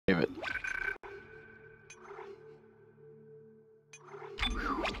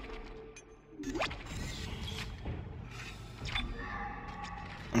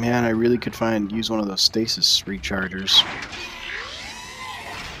Man, I really could use one of those stasis rechargers.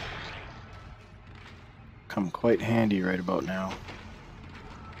 Come quite handy right about now.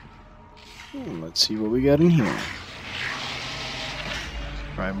 Let's see what we got in here.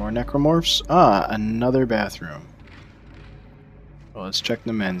 5 more necromorphs. Ah, another bathroom. Well, let's check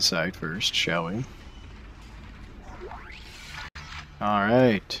the men's side first, shall we?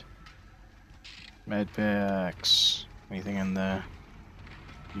 Alright. Med packs. Anything in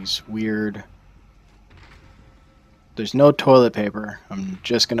these weird... There's no toilet paper. I'm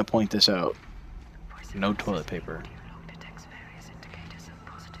just gonna point this out. No toilet paper.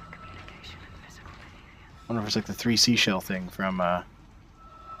 I wonder if it's like the 3 seashell thing from,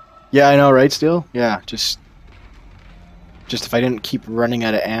 Yeah, I know, right, Steel? Yeah, just if I didn't keep running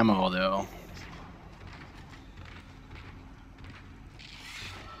out of ammo, though.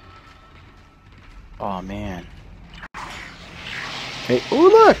 Oh, man. Hey,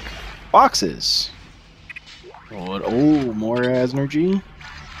 oh, look! Boxes! Oh, more energy.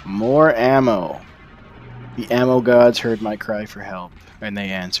 More ammo. The ammo gods heard my cry for help, and they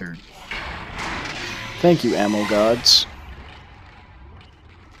answered. Thank you, ammo gods.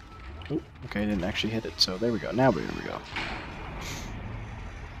 Oh, okay, I didn't actually hit it, so there we go. Now there we go.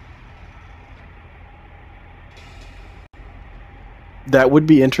 That would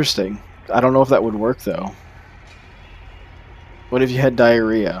be interesting. I don't know if that would work, though. What if you had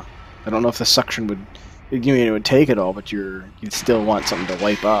diarrhea? I don't know if the suction would... it would take it all, but you'd still want something to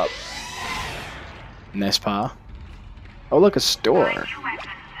wipe up. Nespa. Oh, look, a store.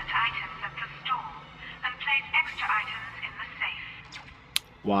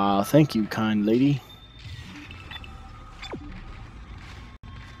 Wow, thank you, kind lady.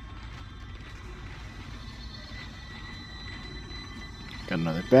 Got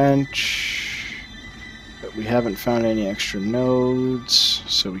another bench. But we haven't found any extra nodes,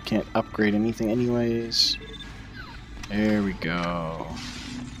 so we can't upgrade anything anyways. There we go.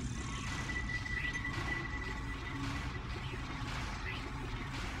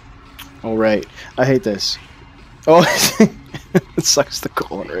 Oh, right. I hate this. Oh, it sucks the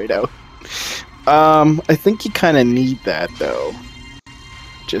colon right out. I think you kind of need that, though.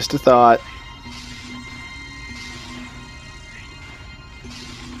 Just a thought.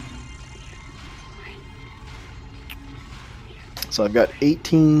 So I've got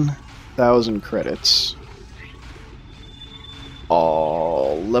 18,000 credits.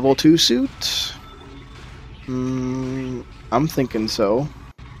 All level 2 suit? I'm thinking so.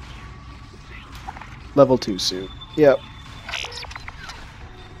 Level 2 suit. Yep.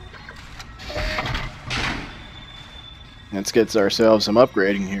 Let's get ourselves some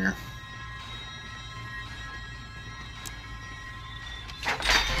upgrading here.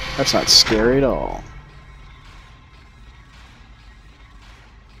 That's not scary at all.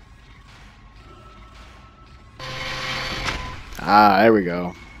 Ah, there we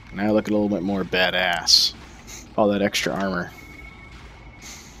go. Now I look a little bit more badass. All that extra armor.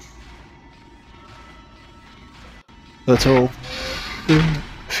 Let's hope.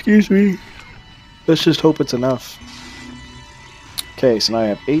 Excuse me. Let's just hope it's enough. Okay, so now I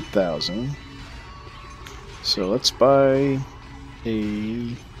have 8,000. So let's buy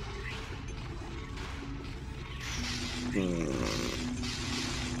a...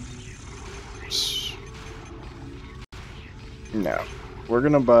 No. We're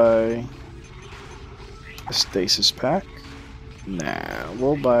gonna buy a stasis pack. Nah,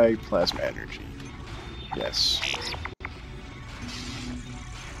 we'll buy plasma energy. Yes.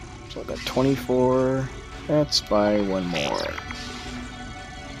 So I got 24. Let's buy one more.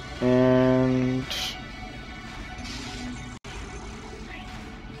 And...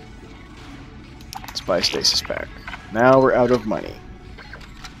 let's buy a stasis pack. Now we're out of money.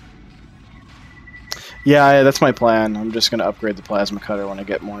 Yeah, that's my plan. I'm just going to upgrade the plasma cutter when I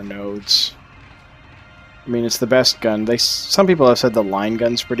get more nodes. I mean, it's the best gun. Some people have said the line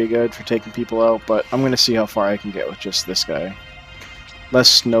gun's pretty good for taking people out, but I'm going to see how far I can get with just this guy.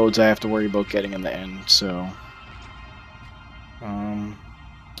 Less nodes I have to worry about getting in the end, so... well,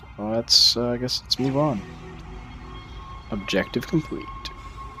 I guess let's move on. Objective complete.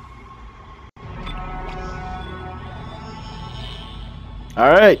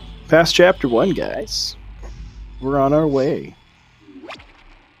 Alright, past chapter 1, guys. We're on our way.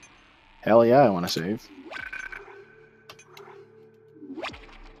 Hell yeah, I want to save.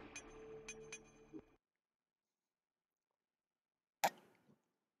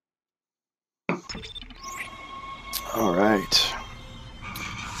 Alright.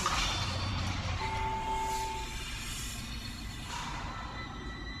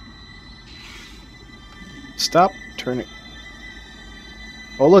 Stop turning.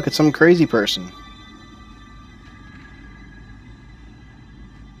 Oh look, it's some crazy person.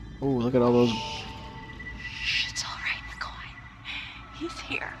 Oh, look at all those... It's all right, McCoy. He's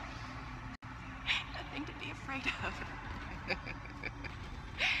here. Nothing to be afraid of.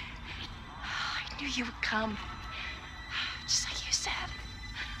 I knew you would come. Just like you said.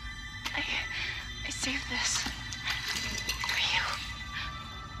 I saved this for you.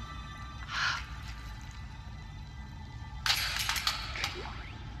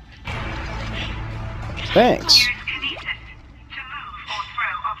 Thanks.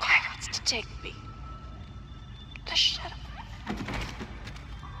 Wants to take me. Just shut up.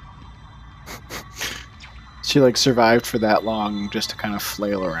 She like survived for that long just to kind of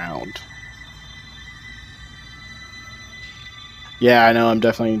flail around. Yeah, I know, I'm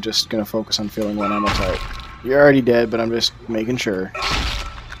definitely just gonna focus on feeling one ammo type. You're already dead, but I'm just making sure.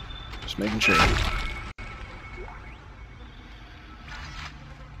 Just making sure.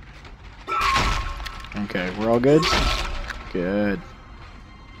 Okay, we're all good? Good.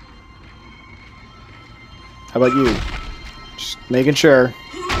 How about you? Just making sure.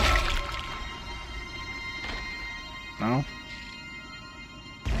 No?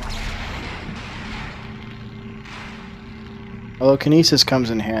 Although kinesis comes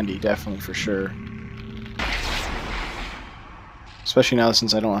in handy, definitely, for sure. Especially now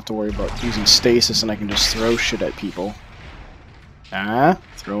since I don't have to worry about using stasis and I can just throw shit at people. Ah,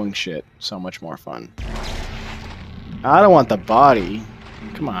 throwing shit. So much more fun. I don't want the body.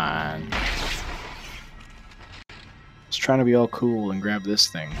 Come on. I was trying to be all cool and grab this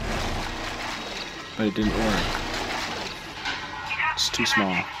thing. But it didn't work. It's too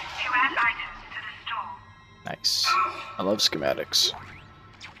small. Nice. I love schematics.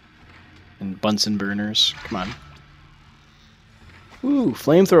 And Bunsen burners. Come on. Ooh,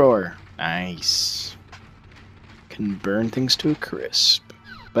 flamethrower. Nice. Can burn things to a crisp.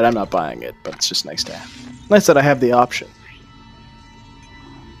 But I'm not buying it, but it's just nice to have. Nice that I have the option.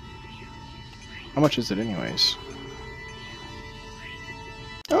 How much is it anyways?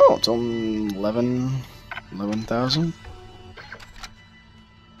 Oh, it's only 11,000.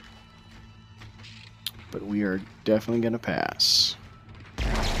 But we are definitely gonna pass.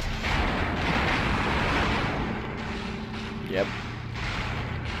 Yep.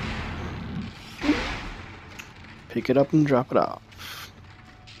 Pick it up and drop it off.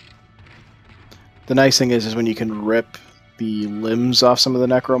 The nice thing is when you can rip the limbs off some of the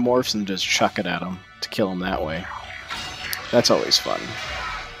necromorphs and just chuck it at them to kill them that way. That's always fun.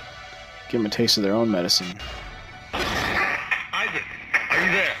 Give them a taste of their own medicine. Isaac, are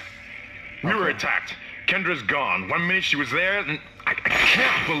you there? We were attacked. Kendra's gone. 1 minute she was there, and I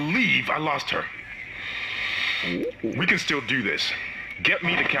can't believe I lost her. We can still do this. Get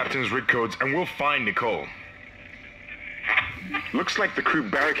me the captain's rig codes, and we'll find Nicole. Looks like the crew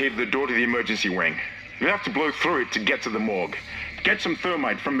barricaded the door to the emergency wing. We'll have to blow through it to get to the morgue. Get some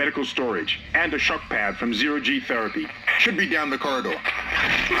thermite from medical storage, and a shock pad from zero-G therapy. Should be down the corridor.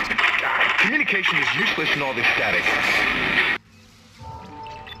 Communication is useless in all this static.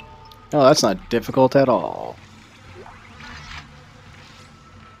 Oh, that's not difficult at all.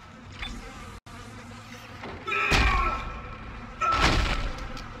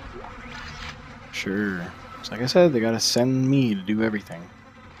 Sure. So like I said, they gotta send me to do everything.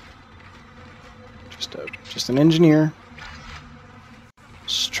 Just an engineer.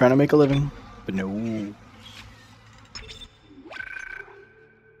 Just trying to make a living, but no.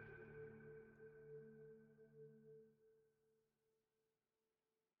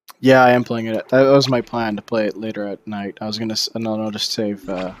 Yeah, I am playing it. That was my plan, to play it later at night. I was gonna, no, I'll just save,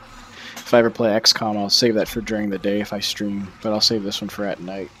 if I ever play XCOM, I'll save that for during the day if I stream, but I'll save this one for at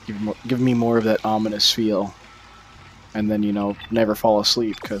night. Give me more of that ominous feel. And then, you know, never fall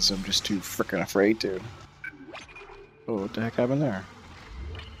asleep, because I'm just too frickin' afraid to. Oh, what the heck happened there?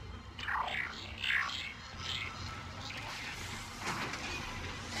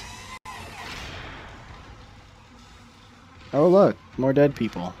 Oh look, more dead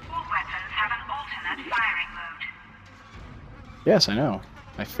people. Yes, I know.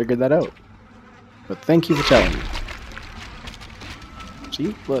 I figured that out. But thank you for telling me.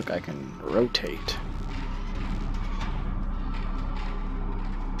 See? Look, I can rotate.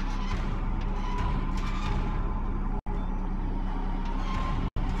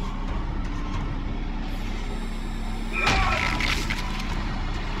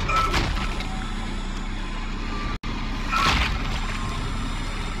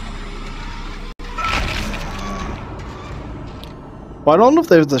 Well, I don't know if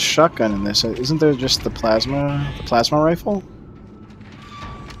there's the shotgun in this. Isn't there just the plasma rifle?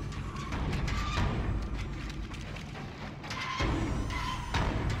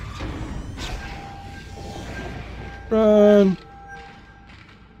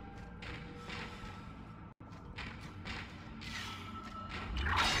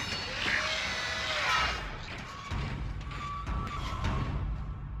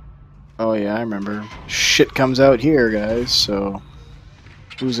 Oh yeah, I remember. Shit comes out here, guys, so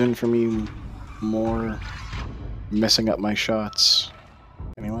who's in for me more messing up my shots?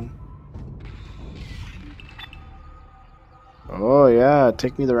 Anyone? Oh yeah,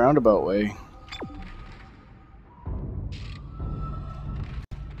 take me the roundabout way.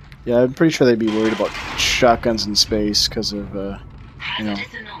 Yeah, I'm pretty sure they'd be worried about shotguns in space because of, you know.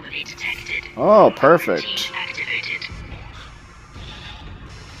 Oh, perfect.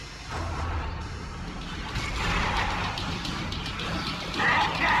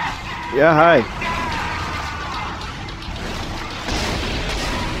 Yeah, hi.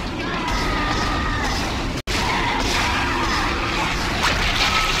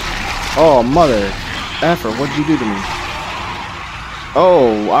 Oh, mother effer, what'd you do to me?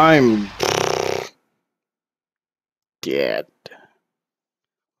 Oh, I'm dead.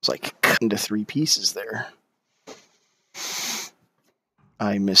 It's like cut into 3 pieces there.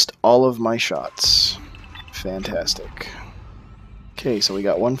 I missed all of my shots. Fantastic. Okay, so we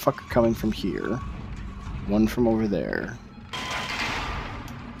got one fucker coming from here, one from over there.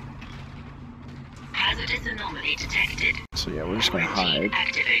 Hazardous anomaly detected. So yeah, we're just gonna hide.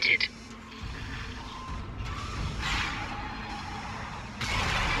 Activated.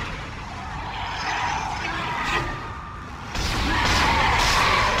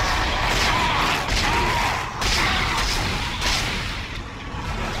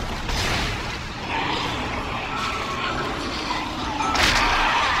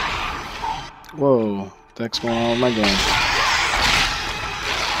 Whoa, what the heck's going on with my game?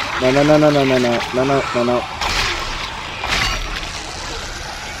 No, no, no, no, no, no, no, no, no, no, no.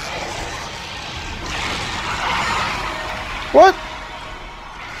 What?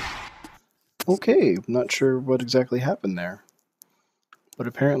 Okay, I'm not sure what exactly happened there. But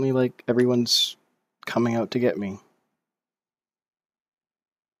apparently, like, everyone's coming out to get me.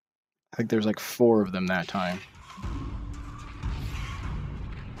 I think there's like 4 of them that time.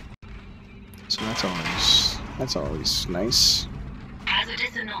 So that's always nice.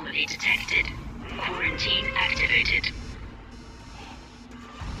 Hazardous anomaly detected. Quarantine activated.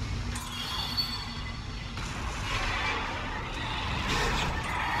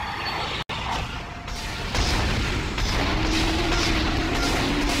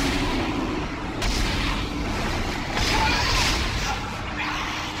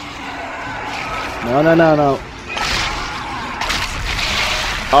 No, no, no, no.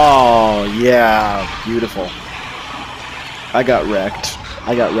 Oh, yeah, beautiful. I got wrecked.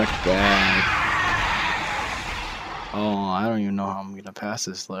 I got wrecked bad. Oh, I don't even know how I'm gonna pass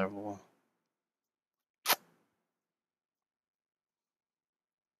this level.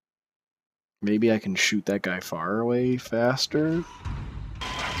 Maybe I can shoot that guy far away faster?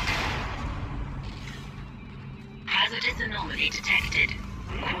 Hazardous anomaly detected.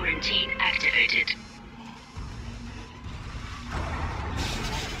 Quarantine activated.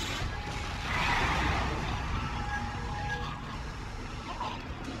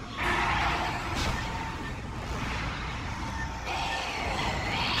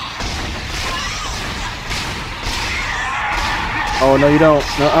 Oh, no, you don't.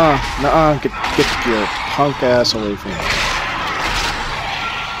 Nuh-uh. Nuh-uh. Get your punk ass away from me.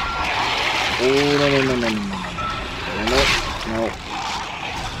 Oh, no, no, no, no, no, no, no, no.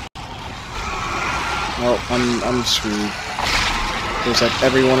 No, I'm screwed. There's like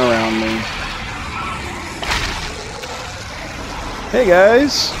everyone around me. Hey,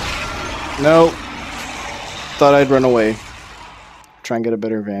 guys. No. Thought I'd run away. Try and get a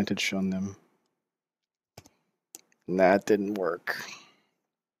better vantage on them. That didn't work.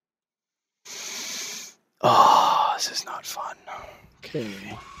 Oh, this is not fun.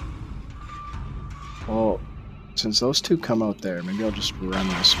 Okay. Well, since those 2 come out there, maybe I'll just run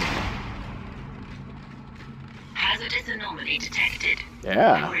this way. Hazardous anomaly detected.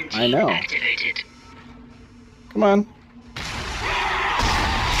 Yeah, I know. Activated. Come on.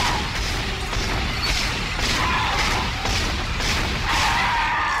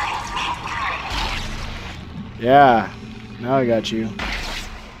 Yeah, now I got you.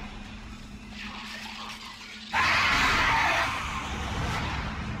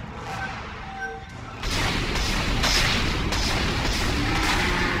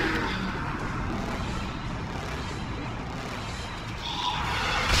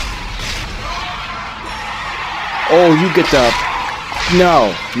 Oh, you get the...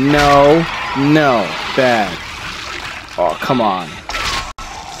 No, no, no. Bad. Oh, come on.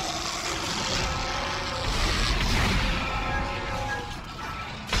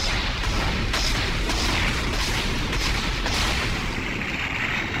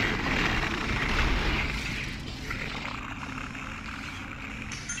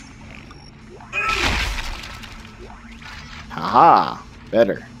 Aha!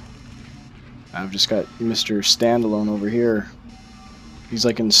 Better. I've just got Mr. Standalone over here. He's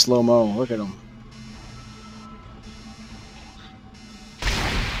like in slow-mo. Look at him.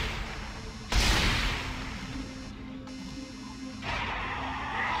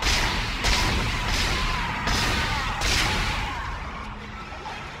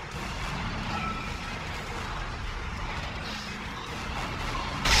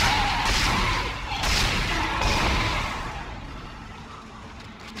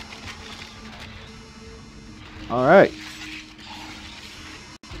 All right.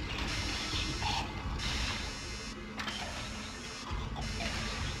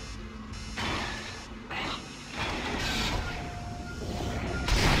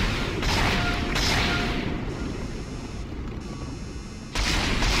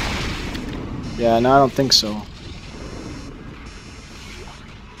 Yeah, no, I don't think so.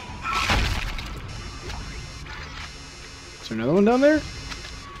 Is there another one down there?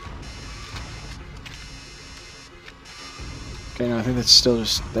 Okay, no, I think that's still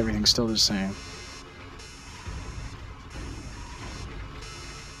just, everything's still the same.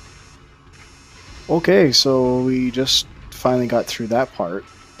 Okay, so we just finally got through that part.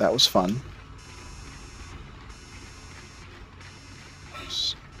 That was fun.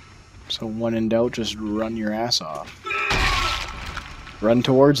 So when in doubt, just run your ass off. Run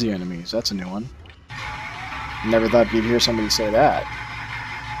towards the enemies. That's a new one. Never thought you'd hear somebody say that.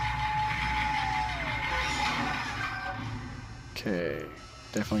 Okay,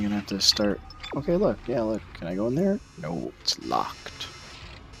 definitely gonna have to start. Okay, look, yeah, look. Can I go in there? No, it's locked.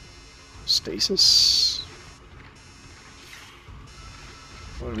 Stasis.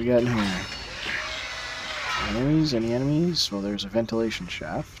 What do we got in here? Enemies? Any enemies? Well, there's a ventilation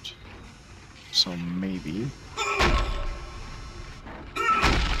shaft. So maybe.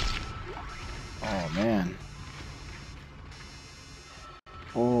 Oh man.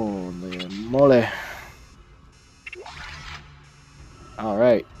 Holy moly.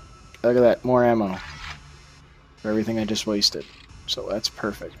 Alright. Look at that. More ammo. For everything I just wasted. So that's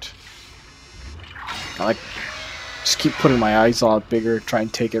perfect. I like just keep putting my eyes a lot bigger, try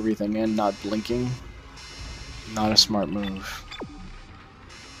and take everything in, not blinking. Not a smart move.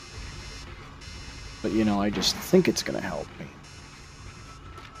 But you know, I just think it's gonna help me.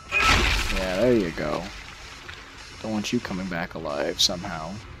 Yeah, there you go. Don't want you coming back alive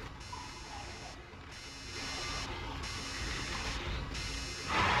somehow.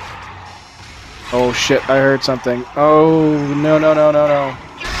 Oh shit, I heard something. Oh, no, no, no, no, no.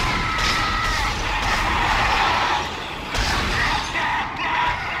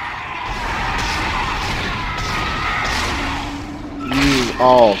 You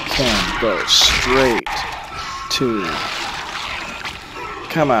all can go straight to...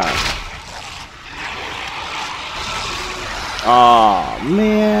 Come on. Aw,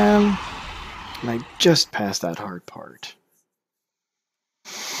 man. And I just passed that hard part.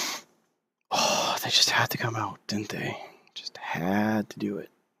 Oh, they just had to come out, didn't they? Just had to do it.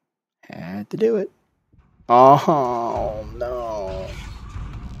 Had to do it. Oh, no.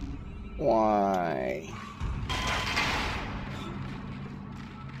 Why?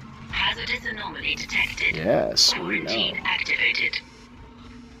 Hazardous anomaly detected. Yes, we know. Quarantine activated.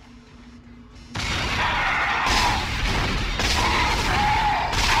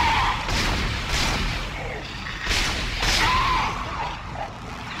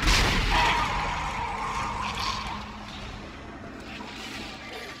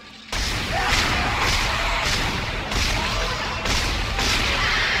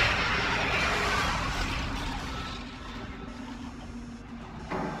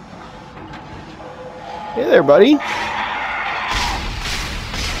 Hey there, buddy.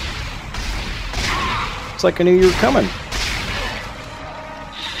 It's like I knew you were coming.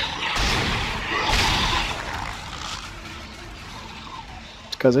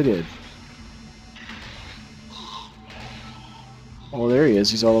 It's because I did. Oh, there he is.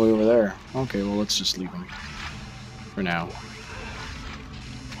 He's all the way over there. Okay, well, let's just leave him. For now.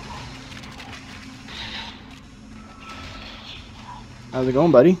 How's it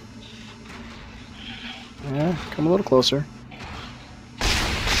going, buddy? Yeah, come a little closer.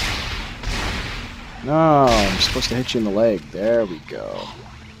 No, I'm supposed to hit you in the leg. There we go.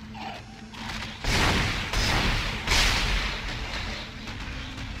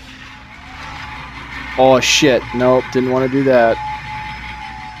 Oh shit, nope, didn't want to do that.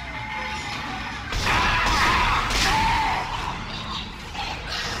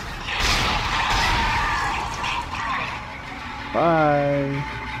 Bye.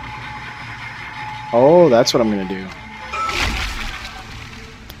 Oh, that's what I'm gonna do.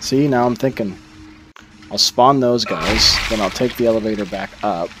 See, now I'm thinking. I'll spawn those guys, then I'll take the elevator back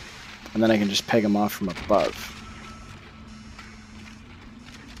up, and then I can just peg them off from above.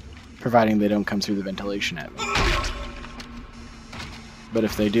 Providing they don't come through the ventilation at me. But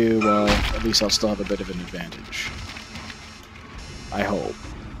if they do, well, at least I'll still have a bit of an advantage. I hope.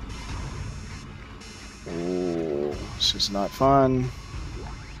 Oh, this is not fun.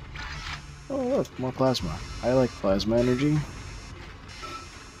 Oh, look, more plasma. I like plasma energy.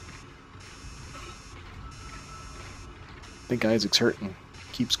 I think Isaac's hurting.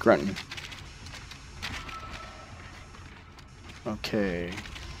 Keeps grunting. Okay.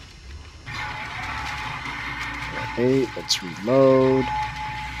 8, let's reload.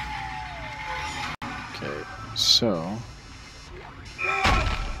 Okay, so...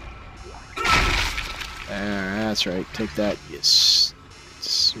 that's right, take that, yes.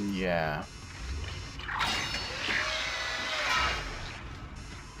 So, yeah.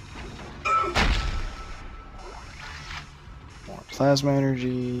 More plasma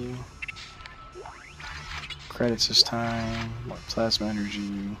energy. Credits this time. More plasma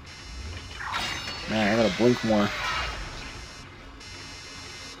energy. Man, I gotta blink more.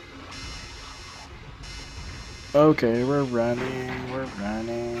 Okay, we're running, we're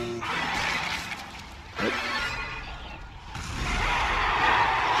running. Yep.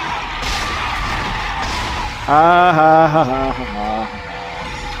 Ha ha ha ha ha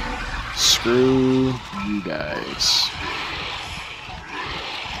ha. Screw you guys.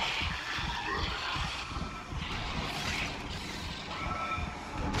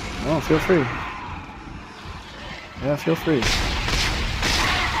 Oh, feel free. Yeah, feel free.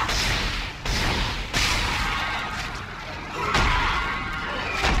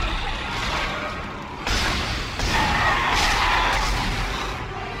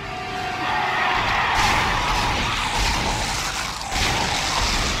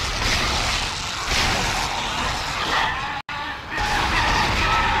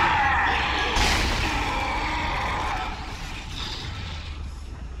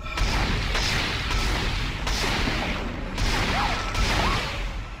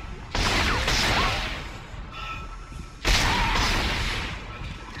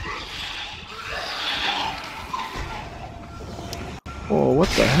 Oh, what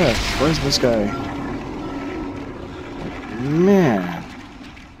the heck? Where's this guy? Man.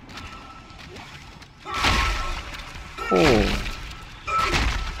 Oh.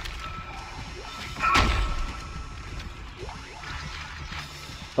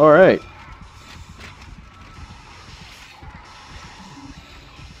 Alright.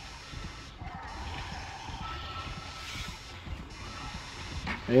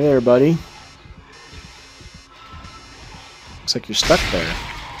 Hey there, buddy. Looks like you're stuck there.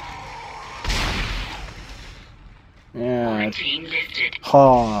 Yeah. Quarantine lifted.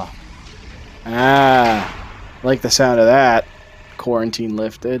 Ha. Ah. Like the sound of that. Quarantine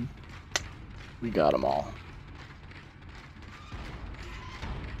lifted. We got them all.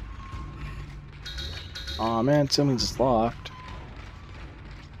 Aw, man, something's locked.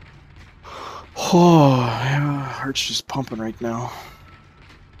 Oh, yeah, heart's just pumping right now.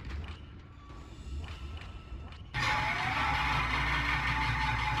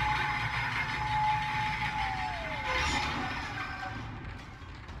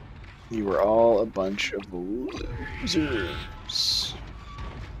 You were all a bunch of losers.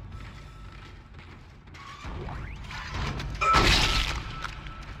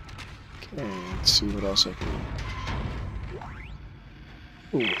 Okay, let's see what else I can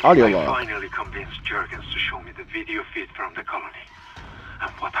do. Ooh, audio log. I finally convinced Jurgens to show me the video feed from the colony.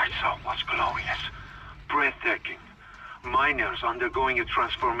 And what I saw was glorious. Breathtaking. Miners undergoing a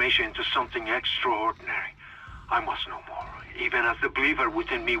transformation into something extraordinary. I must know more. Even as the believer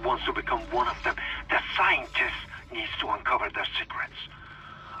within me wants to become one of them, the scientist needs to uncover their secrets.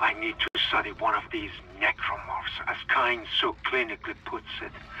 I need to study one of these necromorphs, as Kyne so clinically puts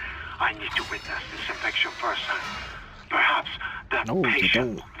it. I need to witness this infection firsthand. Perhaps that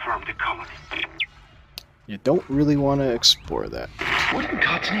patient from the colony. You don't really want to explore that. What in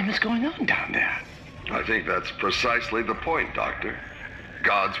God's name is going on down there? I think that's precisely the point, Doctor.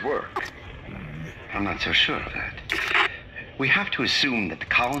 God's work. I'm not so sure of that. We have to assume that the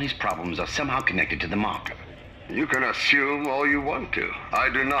colony's problems are somehow connected to the marker. You can assume all you want to. I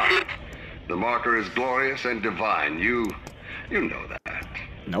do not. The marker is glorious and divine. You know that.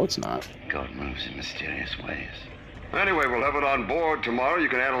 No, it's not. God moves in mysterious ways. Anyway, we'll have it on board tomorrow. You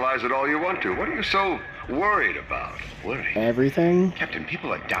can analyze it all you want to. What are you so worried about? Worried? Everything? Captain,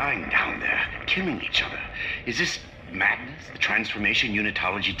 people are dying down there, killing each other. Is this madness the transformation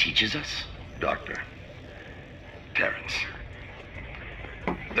unitology teaches us? Doctor. Terrence.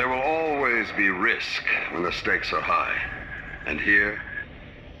 There will always be risk when the stakes are high. And here,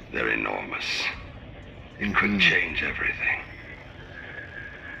 they're enormous. It could change everything.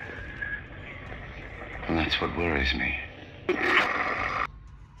 And that's what worries me.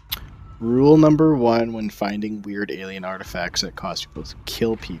 Rule number 1 when finding weird alien artifacts that cause people to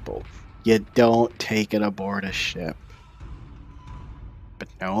kill people. You don't take it aboard a ship. But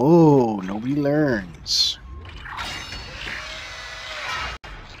no, nobody learns.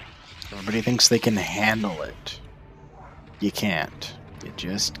 Everybody thinks they can handle it. You can't. You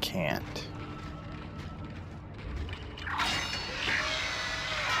just can't.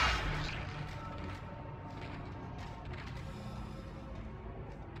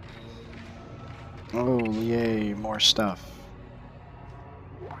 Oh, yay, more stuff.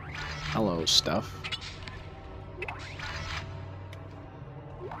 Hello, stuff.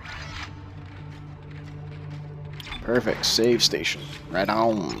 Perfect, save station. Right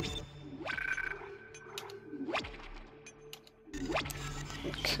on.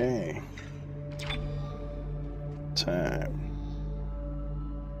 Okay. Time.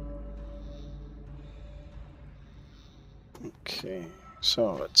 Okay,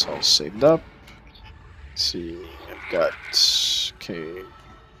 so it's all saved up. Let's see, I've got... Okay.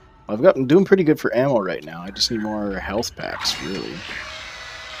 I'm doing pretty good for ammo right now. I just need more health packs, really.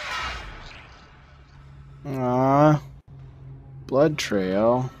 Ah, blood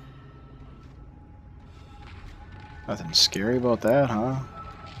trail. Nothing scary about that, huh?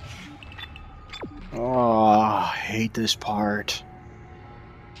 Oh, I hate this part.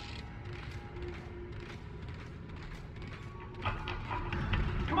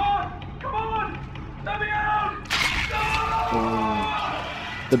 Come on! Let me out!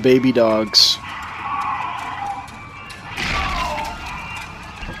 Oh, the baby dogs.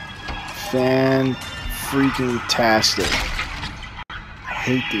 Fan-freaking-tastic. I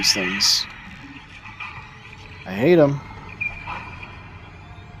hate these things. I hate them.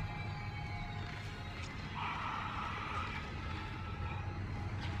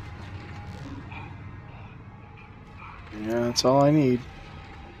 Yeah, that's all I need.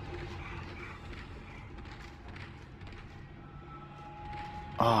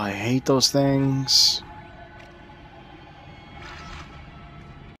 Oh, I hate those things.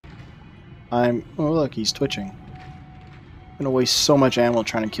 Oh, look, he's twitching. I'm gonna waste so much ammo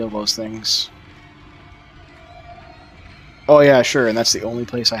trying to kill those things. Oh yeah, sure, and that's the only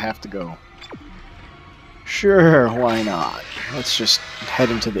place I have to go. Sure, why not? Let's just head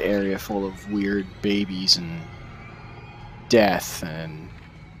into the area full of weird babies and death and...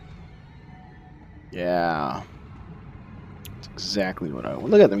 Yeah. That's exactly what I want.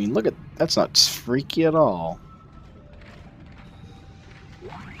 Look at, I mean, look at... That's not freaky at all.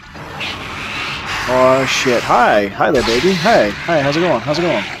 Oh shit. Hi. Hi there, baby. Hi. Hi, how's it going? How's it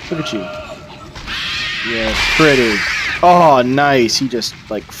going? Look at you. Yeah, pretty. Oh, nice. He just,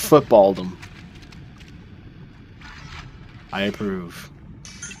 like, footballed him. I approve.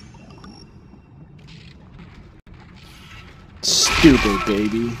 Stupid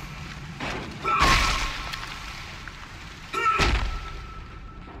baby.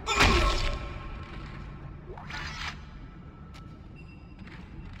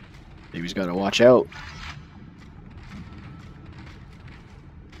 Baby's gotta watch out.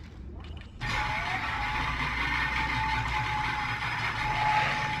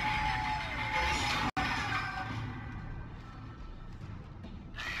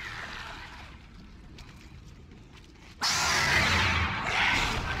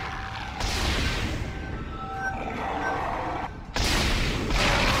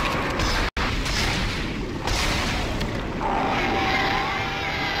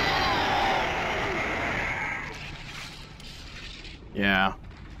 Yeah.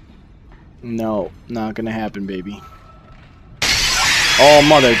 No, not gonna happen, baby. Oh,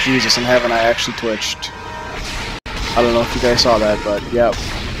 mother Jesus in heaven, I actually twitched. I don't know if you guys saw that, but yep.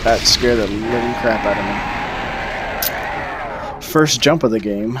 That scared the living crap out of me. First jump of the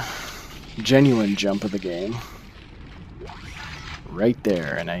game. Genuine jump of the game. Right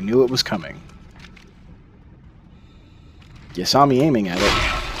there, and I knew it was coming. You saw me aiming at it,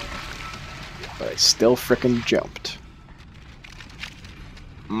 but I still frickin' jumped.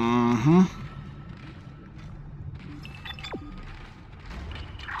 Mm-hmm.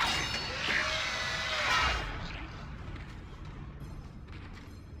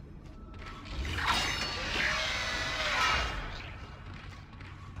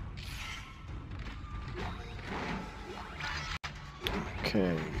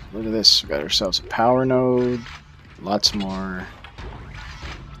 Okay, look at this. We got ourselves a power node. Lots more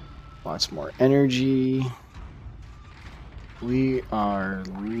energy. We are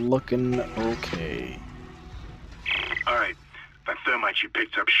looking okay. Alright. That thermite you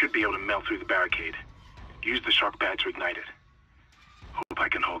picked up should be able to melt through the barricade. Use the shock pad to ignite it. Hope I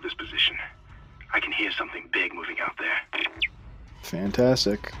can hold this position. I can hear something big moving out there.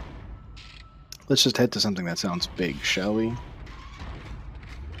 Fantastic. Let's just head to something that sounds big, shall we?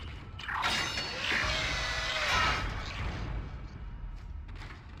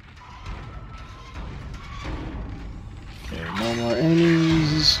 Okay, no more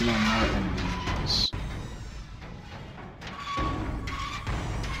enemies, no more enemies.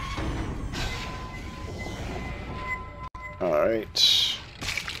 Alright.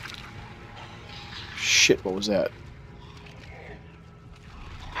 Shit, what was that?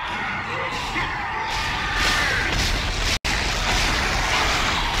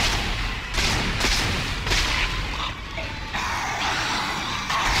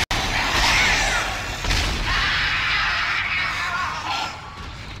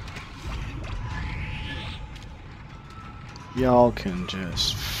 Y'all can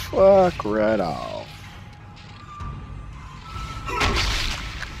just fuck right off.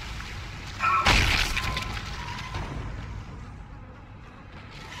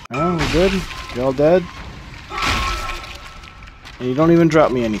 Oh, we're good? Y'all dead? And you don't even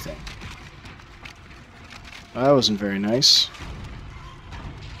drop me anything. That wasn't very nice.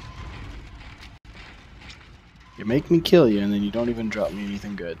 You make me kill you, and then you don't even drop me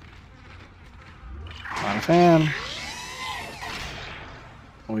anything good. Not a fan.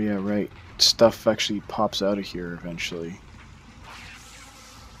 Oh yeah, right. Stuff actually pops out of here eventually.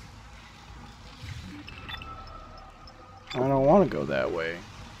 I don't want to go that way.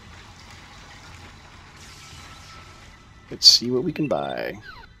 Let's see what we can buy.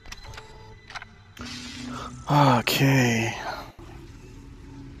 Okay.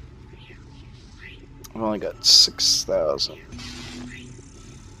 I've only got 6,000.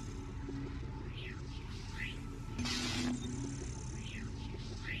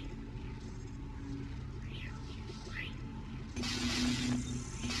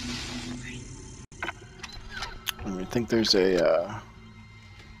 I don't think there's a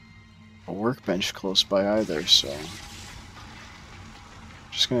workbench close by either, so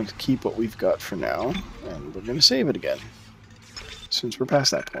just gonna keep what we've got for now, and we're gonna save it again since we're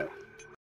past that point.